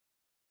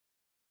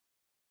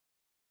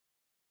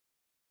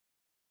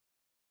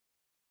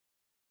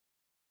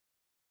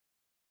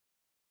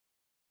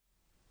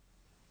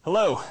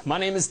Hello, my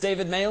name is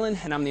David Malin,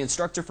 and I'm the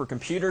instructor for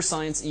Computer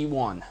Science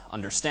E1,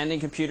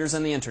 Understanding Computers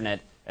and the Internet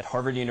at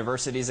Harvard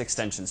University's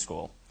Extension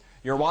School.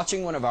 You're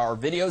watching one of our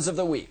videos of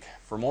the week.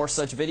 For more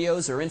such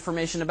videos or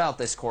information about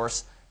this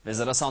course,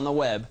 visit us on the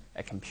web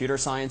at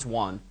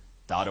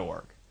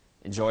computerscience1.org.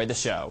 Enjoy the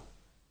show.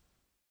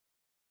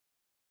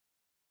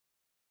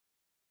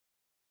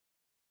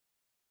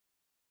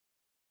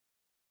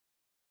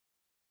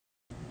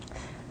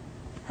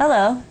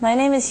 Hello, my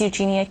name is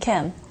Eugenia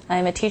Kim. I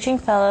am a teaching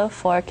fellow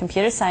for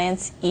Computer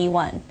Science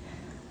E1.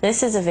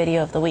 This is a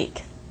video of the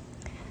week.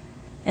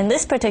 In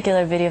this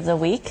particular video of the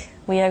week,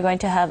 we are going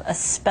to have a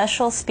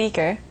special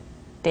speaker,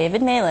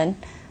 David Malin,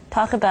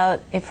 talk about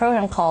a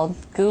program called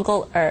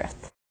Google Earth.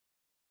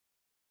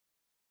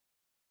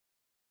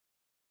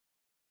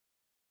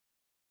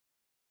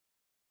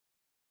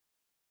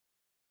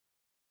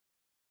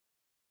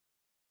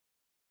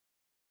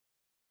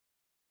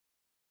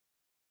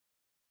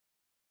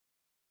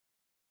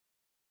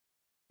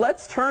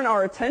 Let's turn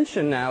our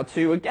attention now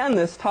to, again,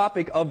 this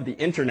topic of the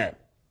internet.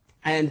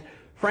 And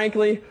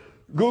frankly,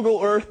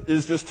 Google Earth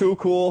is just too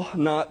cool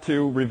not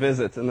to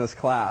revisit in this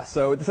class.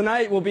 So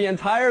tonight will be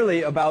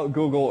entirely about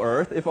Google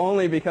Earth, if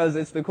only because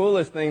it's the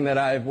coolest thing that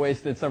I've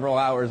wasted several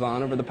hours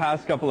on over the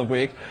past couple of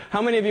weeks.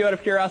 How many of you, out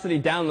of curiosity,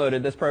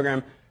 downloaded this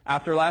program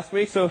after last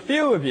week? So a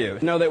few of you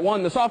know that,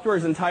 one, the software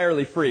is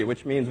entirely free,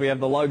 which means we have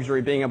the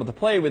luxury of being able to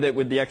play with it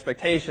with the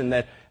expectation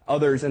that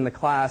others in the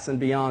class and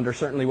beyond are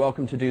certainly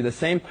welcome to do the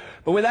same.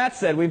 But with that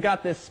said, we've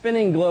got this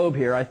spinning globe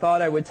here. I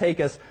thought I would take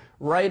us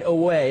right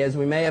away, as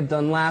we may have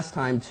done last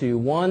time, to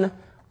 1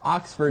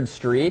 Oxford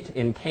Street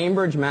in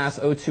Cambridge, Mass.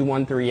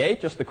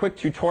 02138. Just a quick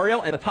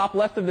tutorial. At the top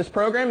left of this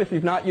program, if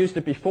you've not used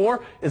it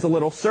before, is a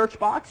little search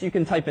box. You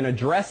can type an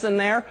address in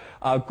there.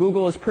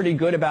 Google is pretty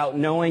good about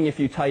knowing if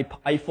you type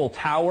Eiffel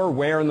Tower,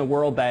 where in the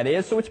world that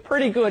is. So it's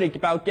pretty good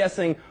about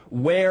guessing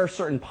where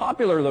certain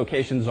popular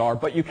locations are,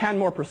 but you can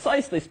more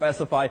precisely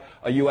specify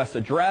a U.S.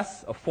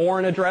 address, a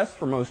foreign address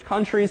for most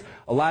countries,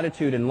 a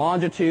latitude and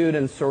longitude,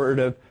 and sort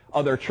of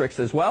other tricks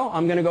as well.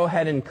 I'm going to go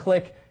ahead and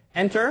click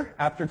Enter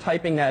after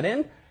typing that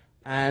in.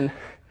 And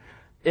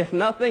if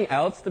nothing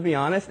else, to be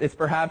honest, it's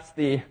perhaps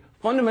the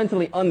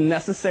fundamentally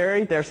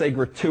unnecessary, dare say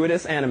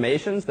gratuitous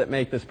animations that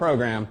make this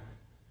program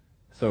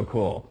so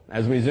cool.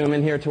 As we zoom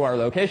in here to our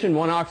location,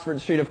 1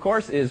 Oxford Street, of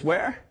course, is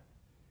where?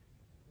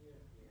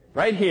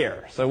 Right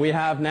here. So we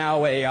have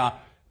now a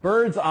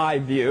bird's eye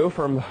view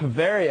from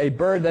a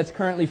bird that's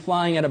currently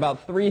flying at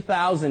about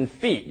 3,000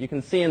 feet. You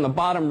can see in the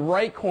bottom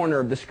right corner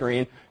of the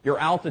screen your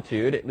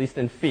altitude, at least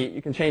in feet.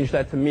 You can change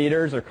that to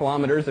meters or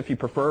kilometers if you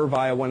prefer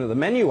via one of the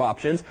menu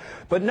options.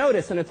 But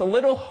notice, and it's a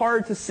little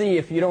hard to see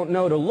if you don't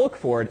know to look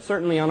for it,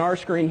 certainly on our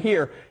screen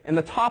here, in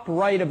the top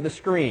right of the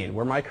screen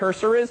where my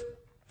cursor is,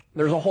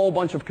 there's a whole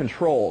bunch of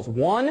controls.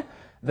 One,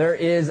 there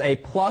is a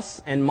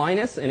plus and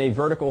minus in a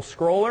vertical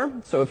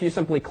scroller. So if you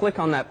simply click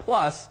on that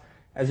plus,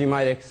 as you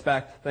might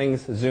expect,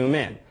 things zoom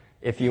in.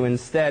 If you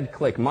instead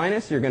click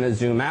minus, you're going to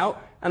zoom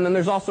out. And then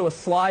there's also a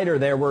slider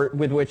there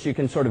with which you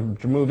can sort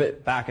of move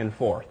it back and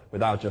forth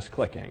without just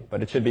clicking.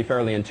 But it should be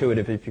fairly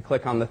intuitive if you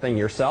click on the thing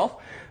yourself.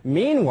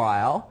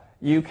 Meanwhile,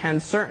 you can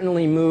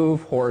certainly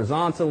move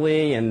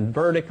horizontally and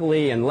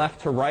vertically and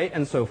left to right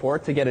and so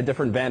forth to get a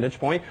different vantage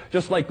point.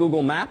 Just like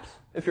Google Maps,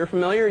 if you're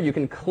familiar, you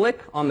can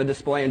click on the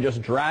display and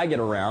just drag it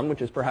around,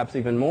 which is perhaps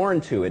even more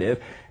intuitive.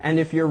 And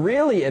if you're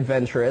really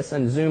adventurous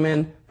and zoom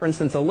in, for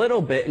instance, a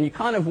little bit, and you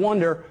kind of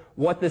wonder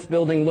what this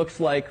building looks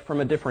like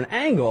from a different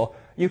angle,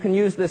 you can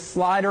use this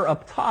slider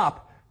up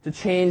top to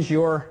change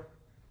your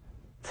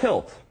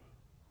tilt.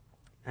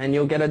 And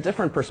you'll get a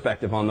different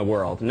perspective on the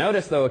world.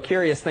 Notice, though, a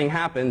curious thing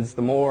happens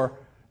the more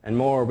and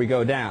more we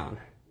go down.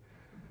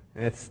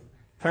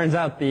 Turns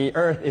out the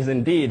Earth is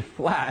indeed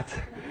flat.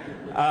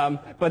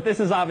 But this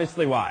is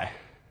obviously why.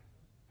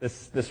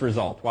 This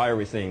result. Why are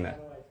we seeing that?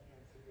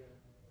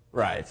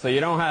 Right. So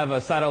you don't have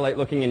a satellite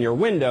looking in your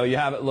window. You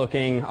have it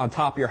looking on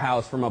top of your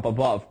house from up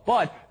above.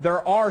 But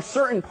there are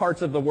certain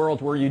parts of the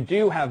world where you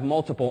do have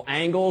multiple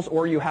angles,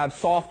 or you have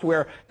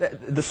software.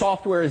 The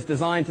software is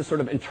designed to sort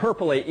of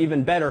interpolate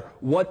even better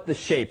what the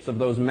shapes of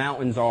those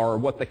mountains are, or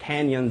what the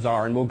canyons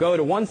are. And we'll go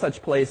to one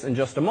such place in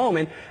just a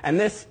moment. And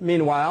this,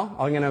 meanwhile,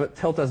 I'm going to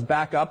tilt us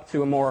back up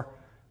to a more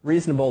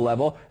reasonable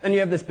level. Then you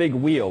have this big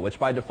wheel, which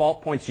by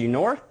default points you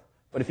north.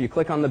 But if you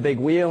click on the big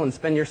wheel and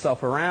spin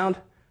yourself around,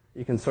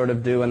 you can sort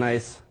of do a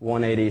nice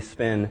 180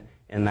 spin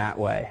in that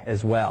way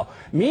as well.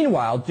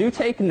 Meanwhile, do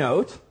take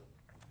note,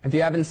 if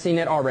you haven't seen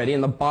it already,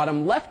 in the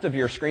bottom left of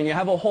your screen, you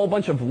have a whole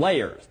bunch of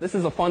layers. This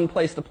is a fun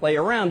place to play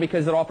around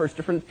because it offers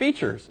different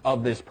features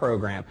of this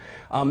program.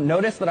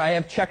 Notice that I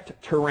have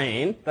checked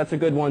terrain. That's a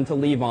good one to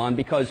leave on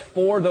because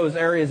for those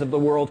areas of the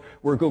world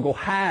where Google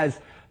has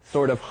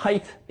sort of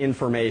height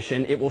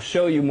information, it will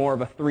show you more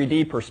of a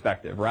 3D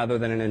perspective rather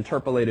than an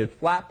interpolated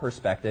flat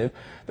perspective.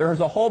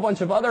 There's a whole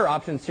bunch of other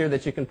options here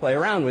that you can play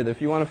around with.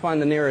 If you want to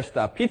find the nearest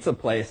pizza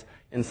place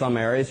in some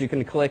areas, you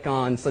can click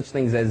on such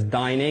things as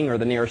dining or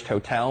the nearest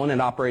hotel, and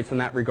it operates in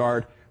that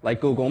regard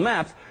like Google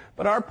Maps.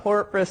 But our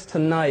purpose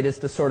tonight is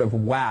to sort of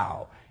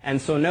wow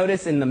And so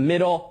notice in the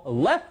middle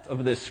left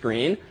of this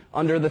screen,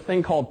 under the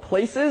thing called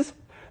Places,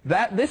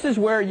 this is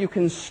where you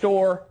can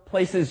store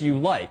places you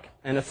like.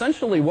 And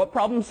essentially what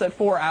problem set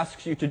 4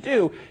 asks you to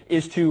do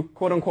is to,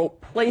 quote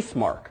unquote, place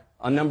mark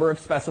a number of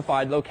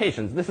specified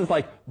locations. This is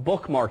like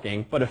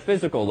bookmarking, but a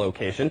physical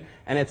location,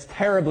 and it's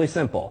terribly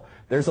simple.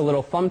 There's a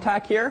little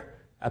thumbtack here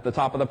at the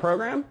top of the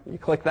program. You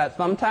click that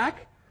thumbtack,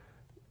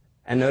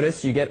 and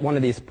notice you get one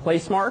of these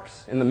place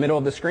marks in the middle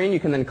of the screen. You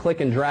can then click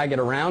and drag it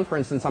around. For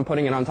instance, I'm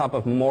putting it on top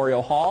of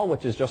Memorial Hall,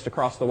 which is just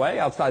across the way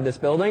outside this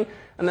building.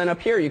 And then up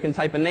here, you can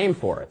type a name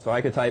for it. So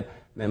I could type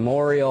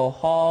Memorial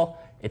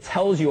Hall. It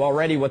tells you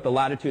already what the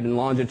latitude and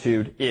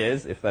longitude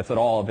is, if that's at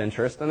all of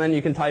interest. And then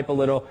you can type a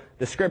little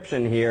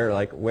description here,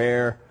 like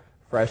where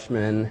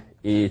freshmen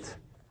eat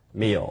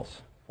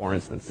meals. For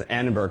instance, the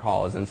Annenberg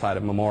Hall is inside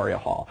of Memorial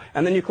Hall.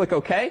 And then you click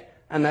OK,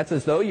 and that's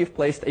as though you've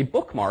placed a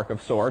bookmark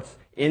of sorts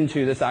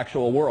into this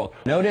actual world.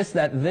 Notice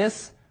that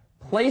this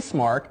place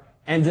mark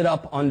ended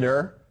up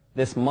under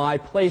this My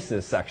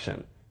Places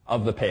section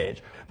of the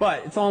page.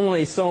 But it's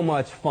only so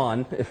much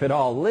fun, if at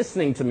all,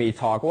 listening to me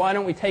talk. Why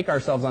don't we take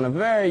ourselves on a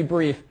very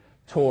brief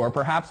tour,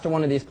 perhaps to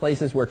one of these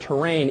places where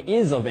terrain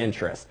is of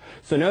interest.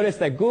 So notice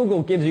that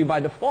Google gives you by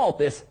default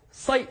this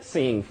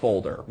sightseeing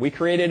folder. We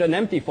created an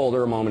empty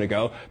folder a moment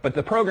ago, but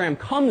the program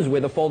comes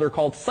with a folder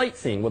called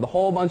sightseeing with a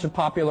whole bunch of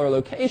popular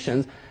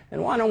locations.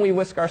 And why don't we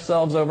whisk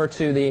ourselves over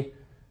to the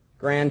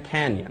Grand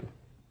Canyon?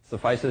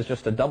 Suffices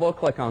just to double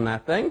click on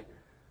that thing.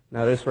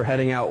 Notice we're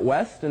heading out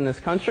west in this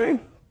country.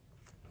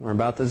 We're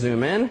about to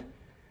zoom in.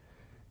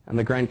 And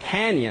the Grand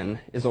Canyon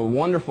is a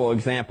wonderful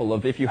example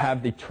of if you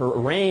have the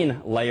terrain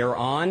layer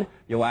on,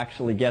 you'll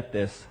actually get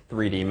this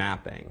 3D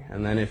mapping.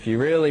 And then if you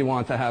really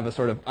want to have a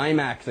sort of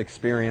IMAX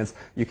experience,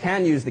 you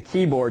can use the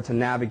keyboard to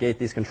navigate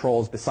these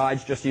controls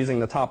besides just using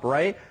the top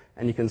right,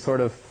 and you can sort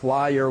of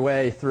fly your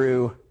way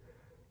through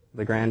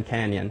the Grand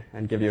Canyon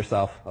and give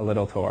yourself a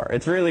little tour.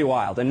 It's really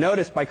wild. And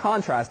notice, by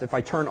contrast, if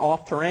I turn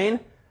off terrain,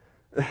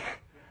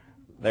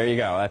 there you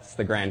go. That's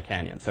the Grand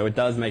Canyon. So it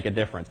does make a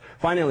difference.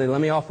 Finally, let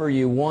me offer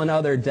you one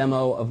other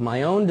demo of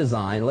my own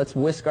design. Let's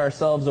whisk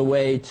ourselves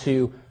away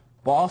to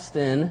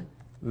Boston,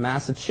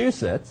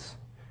 Massachusetts.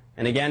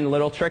 And again,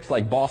 little tricks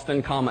like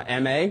Boston,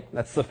 MA.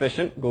 That's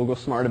sufficient. Google's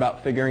smart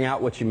about figuring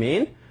out what you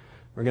mean.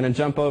 We're going to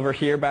jump over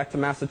here back to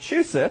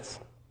Massachusetts.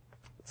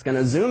 It's going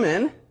to zoom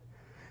in.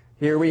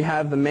 Here we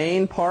have the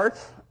main part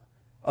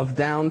of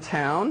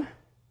downtown.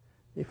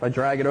 If I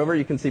drag it over,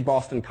 you can see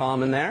Boston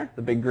Common there,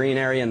 the big green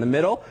area in the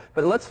middle.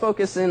 But let's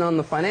focus in on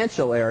the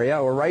financial area,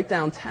 or right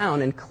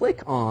downtown, and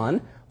click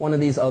on one of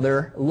these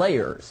other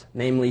layers,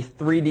 namely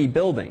 3D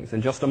buildings,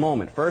 in just a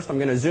moment. First, I'm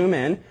going to zoom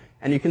in,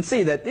 and you can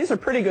see that these are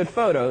pretty good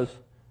photos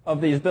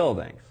of these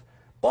buildings.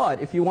 But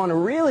if you want to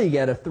really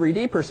get a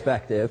 3D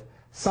perspective,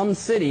 some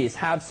cities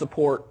have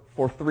support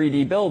for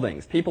 3D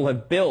buildings. People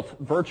have built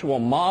virtual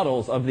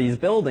models of these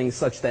buildings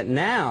such that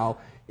now,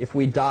 if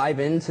we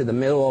dive into the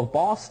middle of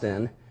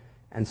Boston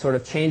and sort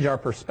of change our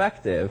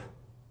perspective,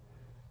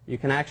 you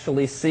can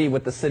actually see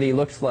what the city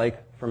looks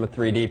like from a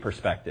 3D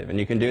perspective. And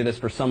you can do this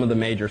for some of the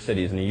major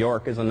cities. New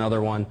York is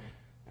another one,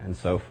 and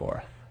so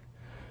forth.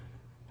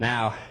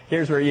 Now,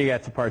 here's where you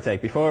get to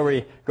partake. Before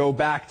we go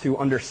back to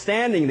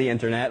understanding the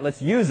internet,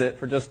 let's use it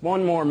for just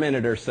one more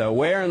minute or so.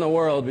 Where in the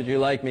world would you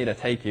like me to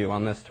take you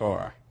on this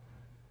tour?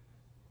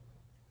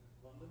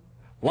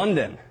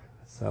 London.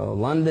 So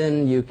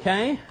London,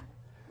 UK.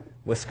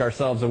 Whisk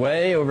ourselves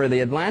away over the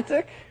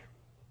Atlantic.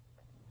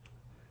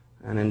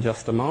 And in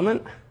just a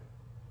moment,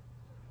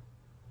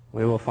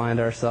 we will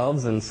find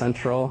ourselves in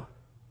central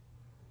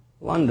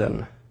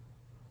London.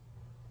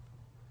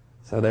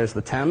 So there's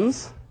the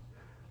Thames,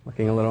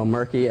 looking a little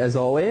murky as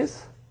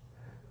always.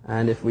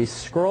 And if we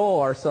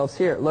scroll ourselves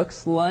here, it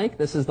looks like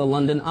this is the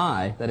London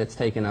Eye that it's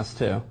taken us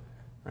to,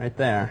 right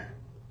there.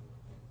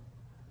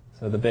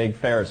 So the big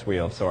Ferris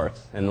wheel of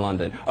sorts in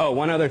London. Oh,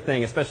 one other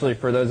thing, especially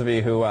for those of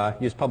you who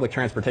use public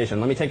transportation.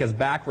 Let me take us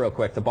back real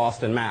quick to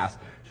Boston, Mass.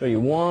 Show you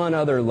one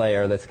other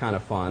layer that's kind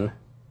of fun.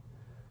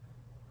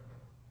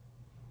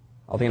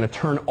 I'm going to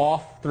turn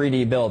off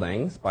 3D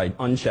buildings by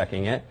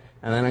unchecking it.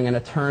 And then I'm going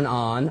to turn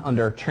on,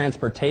 under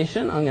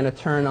transportation, I'm going to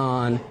turn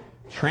on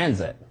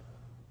transit.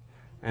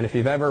 And if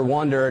you've ever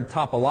wondered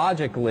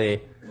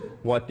topologically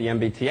what the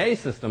MBTA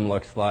system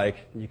looks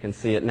like, you can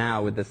see it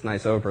now with this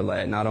nice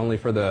overlay, not only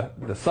for the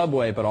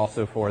subway, but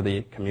also for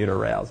the commuter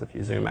rails if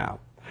you zoom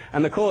out.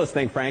 And the coolest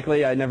thing,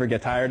 frankly, I never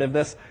get tired of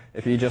this,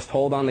 if you just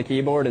hold on the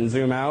keyboard and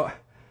zoom out,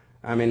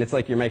 I mean, it's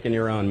like you're making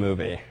your own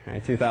movie,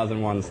 right?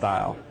 2001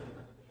 style.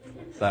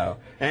 So,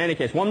 in any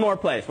case, one more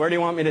place. Where do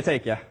you want me to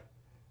take you?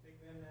 Big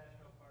Bend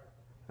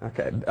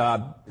National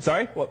Park. Okay.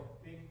 Sorry?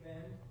 What? Big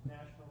Bend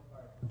National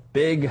Park.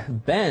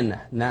 Big Ben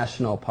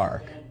National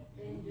Park.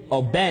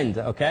 Oh, Bend,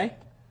 okay.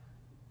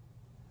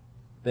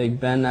 Big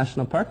Ben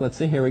National Park. Let's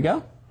see. Here we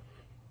go.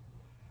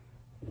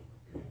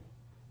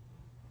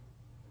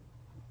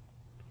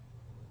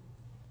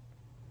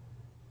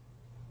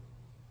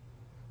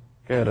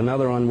 Good.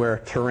 Another one where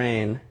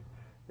terrain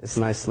is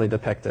nicely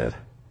depicted.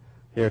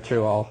 Here,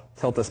 too, I'll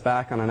tilt this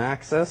back on an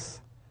axis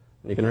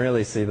You can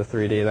really see the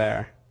 3D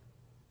there.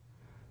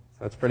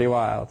 So it's pretty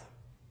wild.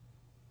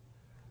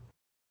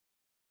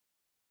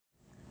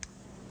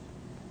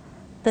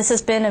 This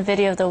has been a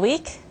video of the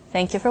week.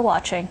 Thank you for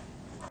watching.